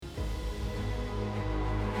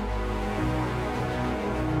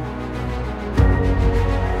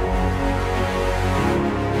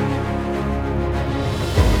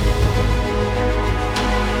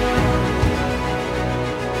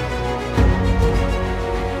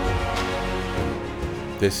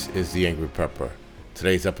This is The Angry Prepper.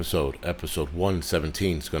 Today's episode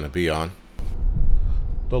 117, is going to be on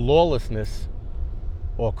the lawlessness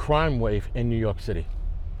or crime wave in New York City.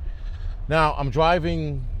 Now, I'm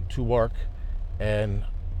driving to work and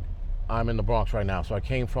I'm in the Bronx right now. So I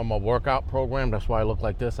came from a workout program. That's why I look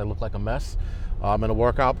like this. I look like a mess. I'm in a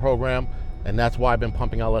workout program, and that's why I've been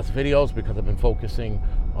pumping out less videos, because I've been focusing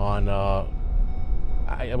on,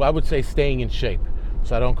 I would say, staying in shape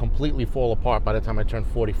so I don't completely fall apart by the time I turn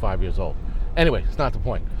 45 years old. Anyway, it's not the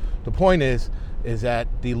point. The point is that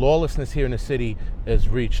the lawlessness here in the city has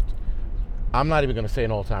reached, I'm not even going to say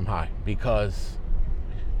an all-time high, because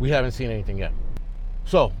we haven't seen anything yet.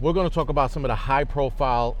 So we're going to talk about some of the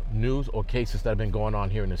high-profile news or cases that have been going on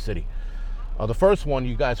here in the city. The first one,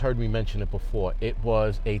 you guys heard me mention it before. It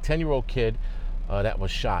was a 10-year-old kid that was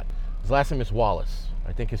shot. His last name is Wallace.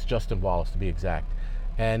 I think it's Justin Wallace, to be exact.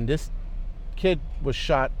 And this kid was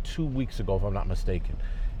shot 2 weeks ago, if I'm not mistaken.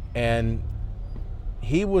 And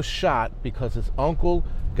he was shot because his uncle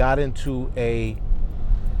got into a,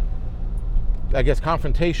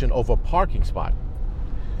 confrontation over a parking spot.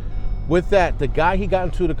 With that, the guy he got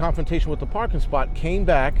into the confrontation with the parking spot came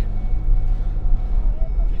back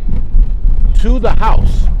to the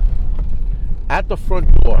house at the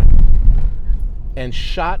front door and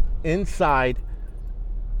shot inside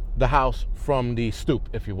the house from the stoop,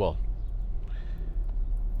 if you will.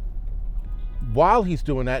 While he's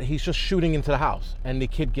doing that, he's just shooting into the house, and the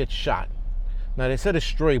kid gets shot. Now, they said a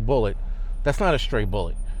stray bullet. That's not a stray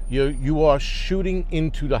bullet. You are shooting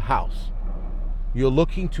into the house. You're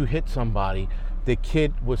looking to hit somebody. The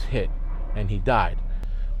kid was hit, and he died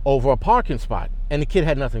over a parking spot, and the kid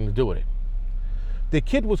had nothing to do with it. The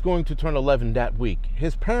kid was going to turn 11 that week.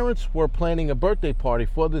 His parents were planning a birthday party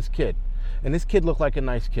for this kid, and this kid looked like a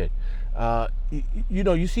nice kid.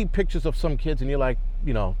 You see pictures of some kids and you're like,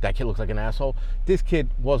 that kid looks like an asshole. This kid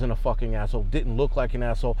wasn't a fucking asshole, didn't look like an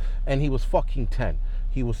asshole, and he was fucking 10.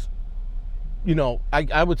 He was,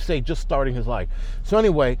 I would say just starting his life. So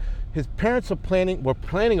anyway, his parents were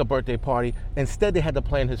planning a birthday party. Instead, they had to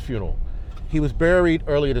plan his funeral. He was buried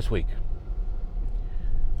earlier this week.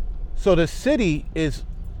 So the city is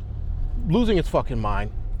losing its fucking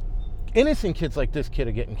mind. Innocent kids like this kid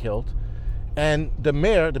are getting killed. And the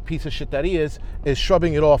mayor, the piece of shit that he is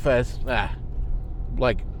shrugging it off as,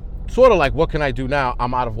 sort of like, what can I do now?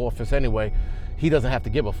 I'm out of office anyway. He doesn't have to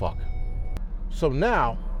give a fuck. So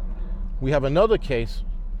now we have another case,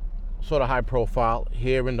 sort of high profile,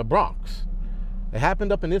 here in the Bronx. It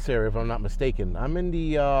happened up in this area, if I'm not mistaken. I'm in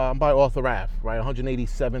I'm by Arthur Ave, right?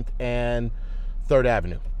 187th and 3rd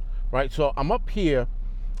Avenue, right? So I'm up here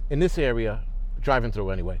in this area, driving through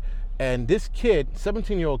anyway. And this kid,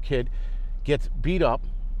 17-year-old kid, gets beat up,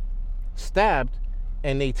 stabbed,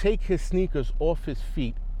 and they take his sneakers off his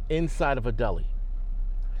feet inside of a deli.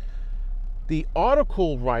 The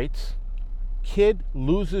article writes, kid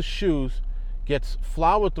loses shoes, gets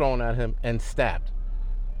flour thrown at him, and stabbed.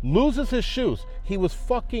 Loses his shoes. He was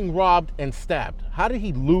fucking robbed and stabbed. How did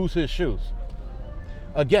he lose his shoes?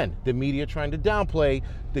 Again, the media trying to downplay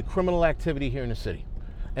the criminal activity here in the city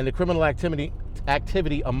and the criminal activity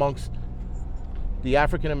amongst the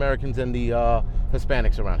African Americans and the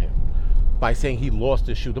Hispanics around here by saying he lost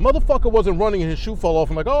his shoe. The motherfucker wasn't running and his shoe fell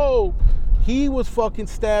off. I'm like, oh, he was fucking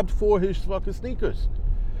stabbed for his fucking sneakers.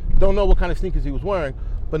 Don't know what kind of sneakers he was wearing,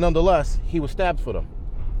 but nonetheless, he was stabbed for them.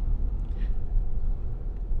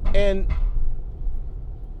 And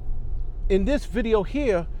in this video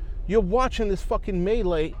here, you're watching this fucking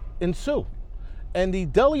melee ensue. And the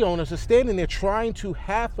deli owners are standing there trying to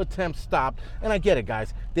half attempt stop. And I get it,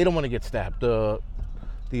 guys. They don't want to get stabbed. The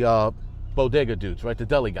bodega dudes, right? The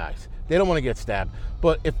deli guys. They don't want to get stabbed.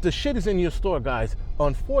 But if the shit is in your store, guys,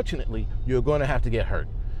 unfortunately, you're going to have to get hurt.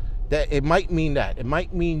 It might mean that. It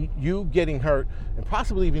might mean you getting hurt and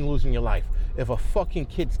possibly even losing your life if a fucking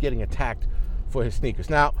kid's getting attacked for his sneakers.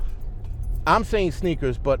 Now, I'm saying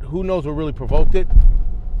sneakers, but who knows what really provoked it?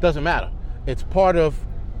 Doesn't matter. It's part of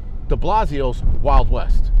de Blasio's Wild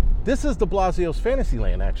West. This is de Blasio's fantasy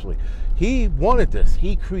land, actually. He wanted this.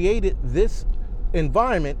 He created this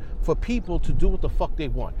environment for people to do what the fuck they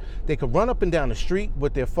want. They could run up and down the street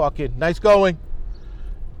with their fucking, nice going.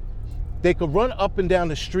 They could run up and down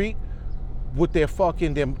the street with their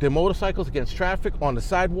fucking, their motorcycles against traffic on the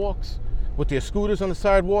sidewalks, with their scooters on the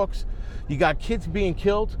sidewalks. You got kids being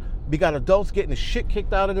killed. You got adults getting the shit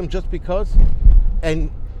kicked out of them just because.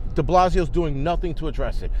 And de Blasio's doing nothing to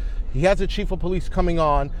address it. He has the chief of police coming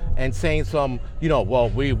on and saying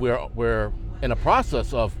we're in a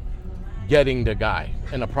process of getting the guy,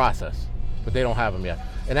 in a process, but they don't have him yet.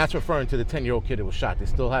 And that's referring to the 10-year-old kid that was shot. They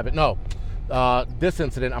still haven't. No, this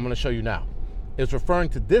incident I'm going to show you now is referring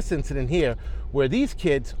to this incident here where these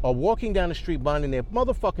kids are walking down the street minding their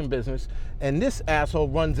motherfucking business and this asshole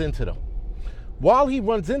runs into them. While he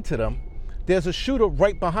runs into them, there's a shooter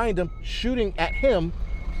right behind him shooting at him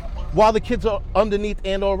while the kids are underneath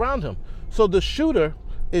and or around him. So the shooter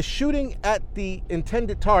is shooting at the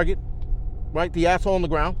intended target, right, the asshole on the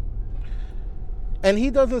ground, and he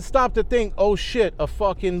doesn't stop to think, oh shit, a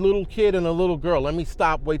fucking little kid and a little girl, let me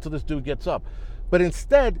stop, wait till this dude gets up. But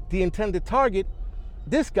instead, the intended target,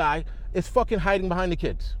 this guy, is fucking hiding behind the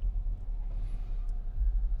kids.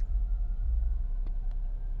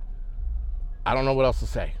 I don't know what else to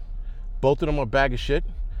say. Both of them are a bag of shit.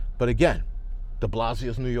 But again, de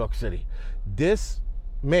Blasio's New York City. This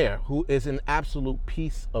mayor, who is an absolute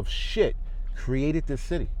piece of shit, created this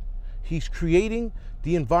city. He's creating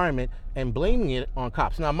the environment and blaming it on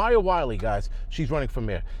cops. Now, Maya Wiley, guys, she's running for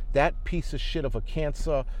mayor. That piece of shit of a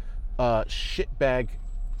cancer, shitbag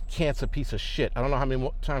cancer piece of shit. I don't know how many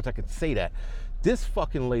more times I could say that. This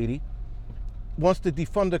fucking lady wants to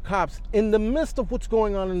defund the cops in the midst of what's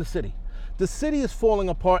going on in the city. The city is falling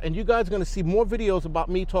apart, and you guys are going to see more videos about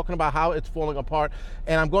me talking about how it's falling apart,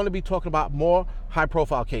 and I'm going to be talking about more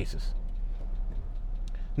high-profile cases.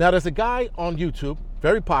 Now, there's a guy on YouTube,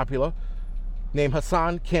 very popular, named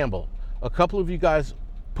Hassan Campbell. A couple of you guys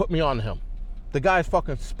put me on him. The guy's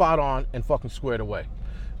fucking spot on and fucking squared away.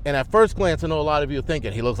 And at first glance, I know a lot of you are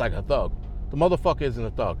thinking he looks like a thug. The motherfucker isn't a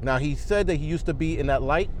thug. Now, he said that he used to be in that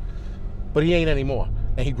light, but he ain't anymore,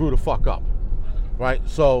 and he grew the fuck up, right?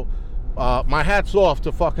 So, my hat's off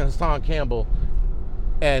to fucking Hassan Campbell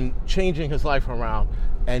and changing his life around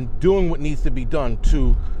and doing what needs to be done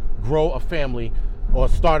to grow a family or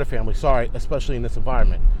start a family, especially in this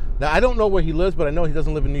environment. Now, I don't know where he lives, but I know he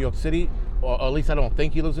doesn't live in New York City, or at least I don't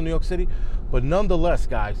think he lives in New York City. But nonetheless,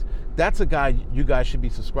 guys, that's a guy you guys should be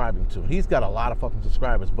subscribing to. He's got a lot of fucking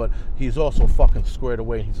subscribers, but he's also fucking squared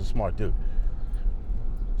away and he's a smart dude.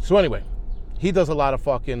 So anyway, he does a lot of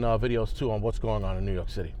fucking videos too on what's going on in New York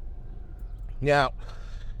City. Now,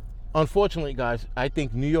 unfortunately, guys, I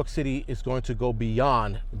think New York City is going to go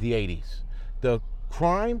beyond the 80s. The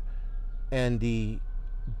crime and the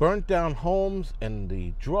burnt down homes and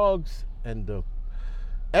the drugs and the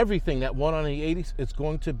everything that went on in the 80s, it's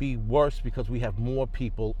going to be worse because we have more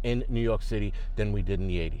people in New York City than we did in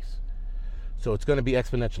the 80s. So it's going to be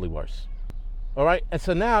exponentially worse. All right, and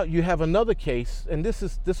so now you have another case, and this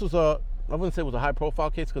was I wouldn't say it was a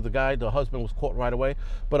high-profile case because the husband was caught right away,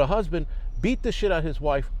 but a husband beat the shit out of his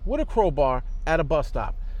wife with a crowbar at a bus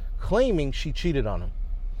stop, claiming she cheated on him.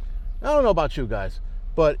 I don't know about you guys,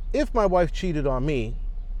 but if my wife cheated on me,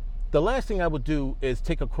 the last thing I would do is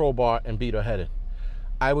take a crowbar and beat her head in.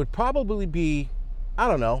 I would probably be, I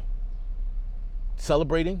don't know,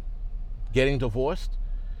 celebrating, getting divorced,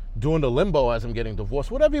 doing the limbo as I'm getting divorced,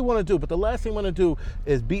 whatever you want to do, but the last thing I want to do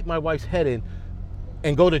is beat my wife's head in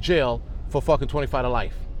and go to jail for fucking 25 to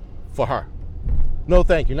life for her. No,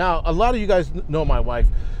 thank you. Now, a lot of you guys know my wife.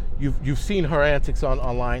 You've seen her antics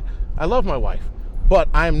online. I love my wife, but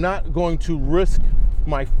I'm not going to risk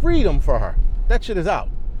my freedom for her. That shit is out.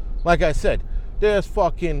 Like I said, there's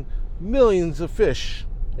fucking millions of fish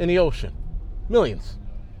in the ocean. Millions.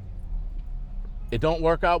 It don't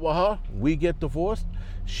work out with her, we get divorced.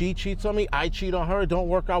 She cheats on me, I cheat on her. It don't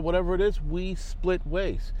work out, whatever it is, we split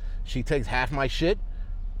ways. She takes half my shit,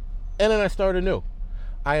 and then I start anew.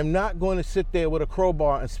 I am not going to sit there with a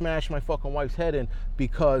crowbar and smash my fucking wife's head in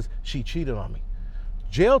because she cheated on me.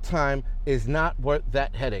 Jail time is not worth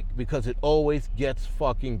that headache because it always gets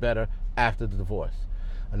fucking better after the divorce.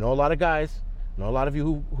 I know a lot of guys, I know a lot of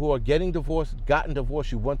you who are getting divorced, gotten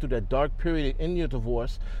divorced, you went through that dark period in your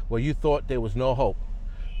divorce where you thought there was no hope.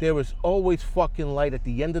 There is always fucking light at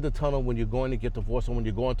the end of the tunnel when you're going to get divorced or when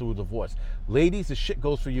you're going through a divorce. Ladies, the shit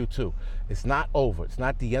goes for you too. It's not over. It's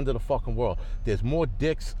not the end of the fucking world. There's more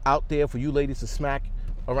dicks out there for you ladies to smack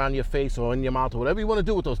around your face or in your mouth or whatever you want to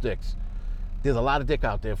do with those dicks. There's a lot of dick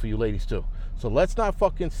out there for you ladies too. So let's not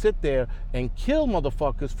fucking sit there and kill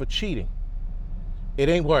motherfuckers for cheating. It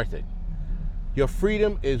ain't worth it. Your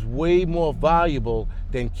freedom is way more valuable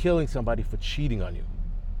than killing somebody for cheating on you.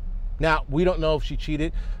 Now, we don't know if she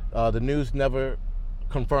cheated. The news never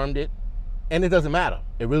confirmed it. And it doesn't matter.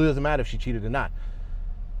 It really doesn't matter if she cheated or not.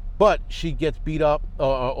 But she gets beat up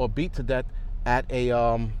or beat to death at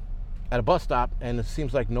a bus stop, and it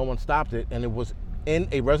seems like no one stopped it. And it was in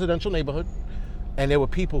a residential neighborhood, and there were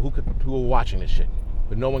people who were watching this shit,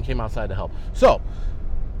 but no one came outside to help. So,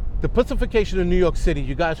 the pacification of New York City,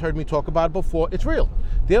 you guys heard me talk about it before, it's real.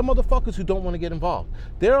 There are motherfuckers who don't want to get involved.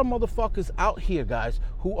 There are motherfuckers out here, guys,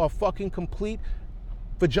 who are fucking complete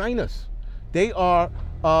vaginas. They are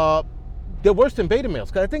They're worse than beta males,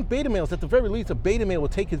 because I think beta males, at the very least, a beta male will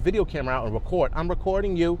take his video camera out and record. I'm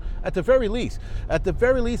recording you, at the very least. At the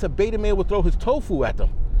very least, a beta male will throw his tofu at them.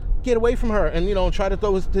 Get away from her, and and try to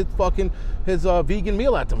throw his vegan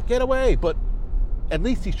meal at them. Get away, but at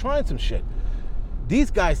least he's trying some shit. These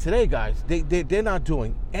guys today, they're not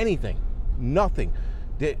doing anything, nothing.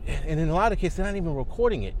 And in a lot of cases, they're not even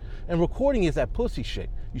recording it. And recording is that pussy shit.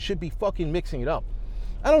 You should be fucking mixing it up.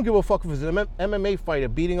 I don't give a fuck if it's an MMA fighter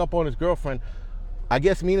beating up on his girlfriend. I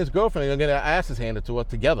guess me and his girlfriend are going to get our asses handed to us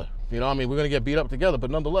together. We're going to get beat up together.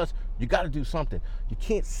 But nonetheless, you got to do something. You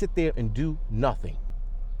can't sit there and do nothing.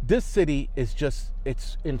 This city is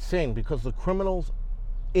it's insane because the criminals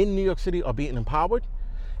in New York City are being empowered,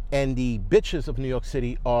 and the bitches of New York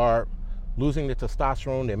City are losing their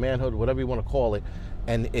testosterone, their manhood, whatever you want to call it,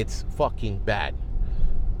 and it's fucking bad.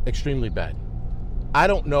 Extremely bad. I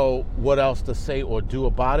don't know what else to say or do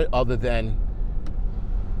about it other than,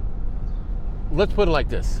 let's put it like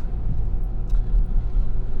this.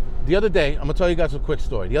 The other day, I'm going to tell you guys a quick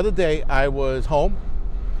story. The other day, I was home,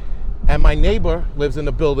 and my neighbor lives in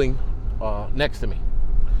the building next to me.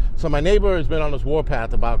 So my neighbor has been on this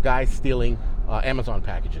warpath about guys stealing Amazon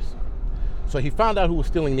packages. So he found out who was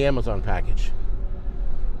stealing the Amazon package.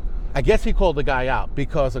 I guess he called the guy out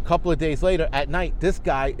because a couple of days later at night, this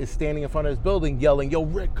guy is standing in front of his building yelling, "Yo,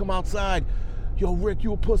 Rick, come outside. Yo, Rick,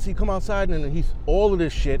 you a pussy, come outside." And he's all of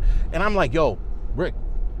this shit. And I'm like, "Yo, Rick,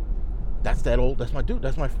 that's my dude,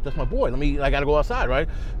 that's my boy. I gotta go outside, right?"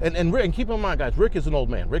 And Rick, and keep in mind, guys, Rick is an old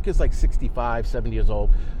man. Rick is like 65, 70 years old.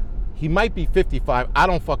 He might be 55, I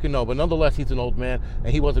don't fucking know, but nonetheless, he's an old man,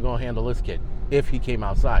 and he wasn't gonna handle this kid if he came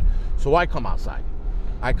outside. So I come outside.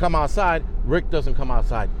 Rick doesn't come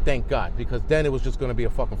outside, thank God, because then it was just gonna be a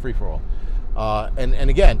fucking free-for-all. And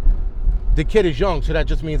again, the kid is young, so that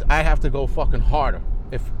just means I have to go fucking harder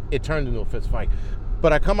if it turned into a fist fight.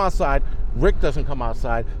 But I come outside, Rick doesn't come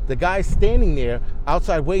outside, the guy's standing there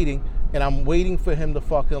outside waiting, and I'm waiting for him to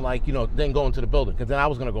fucking then go into the building, because then I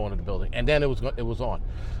was gonna go into the building, and then it was on.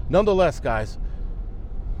 Nonetheless, guys,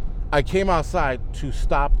 I came outside to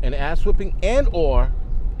stop an ass whipping and or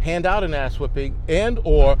hand out an ass whipping and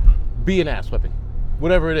or be an ass whipping,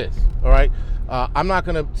 whatever it is, all right? I'm not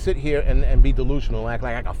gonna sit here and be delusional and act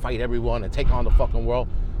like I can fight everyone and take on the fucking world,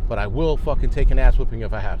 but I will fucking take an ass whipping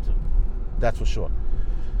if I have to. That's for sure.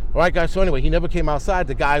 All right, guys, so anyway, he never came outside.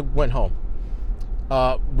 The guy went home.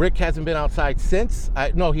 Rick hasn't been outside since.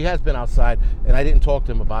 No, he has been outside, and I didn't talk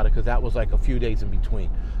to him about it because that was like a few days in between.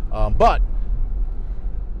 But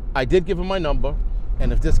I did give him my number,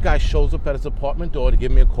 and if this guy shows up at his apartment door, to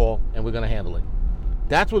give me a call, and we're going to handle it.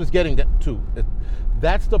 That's what it's getting to.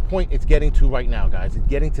 That's the point it's getting to right now, guys. It's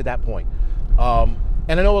getting to that point.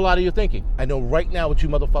 And I know a lot of you are thinking. I know right now what you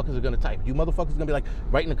motherfuckers are going to type. You motherfuckers are going to be like,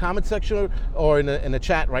 right in the comment section or in the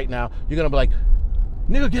chat right now, you're going to be like,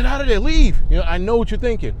 "Nigga, get out of there, leave." I know what you're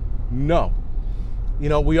thinking. No. We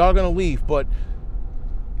are going to leave, but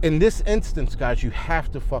in this instance, guys, you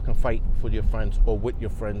have to fucking fight for your friends or with your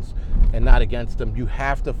friends and not against them. You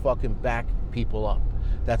have to fucking back people up.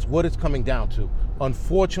 That's what it's coming down to.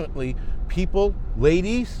 Unfortunately, people,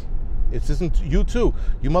 ladies, it isn't you too.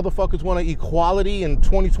 You motherfuckers want equality in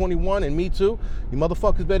 2021, and me too. You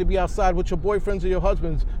motherfuckers better be outside with your boyfriends or your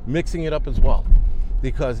husbands mixing it up as well,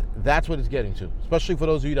 because that's what it's getting to, especially for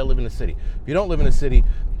those of you that live in the city. If you don't live in the city,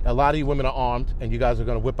 a lot of you women are armed, and you guys are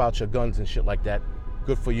going to whip out your guns and shit like that.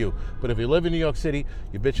 Good for you. But if you live in New York City,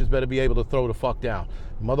 you bitches better be able to throw the fuck down.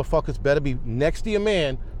 Motherfuckers better be next to your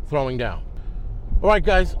man throwing down. All right,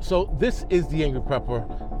 guys, so this is The Angry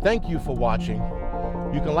Prepper. Thank you for watching.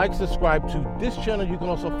 You can like, subscribe to this channel. You can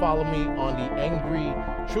also follow me on the Angry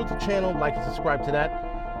Truth channel. Like and subscribe to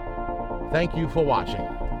that. Thank you for watching.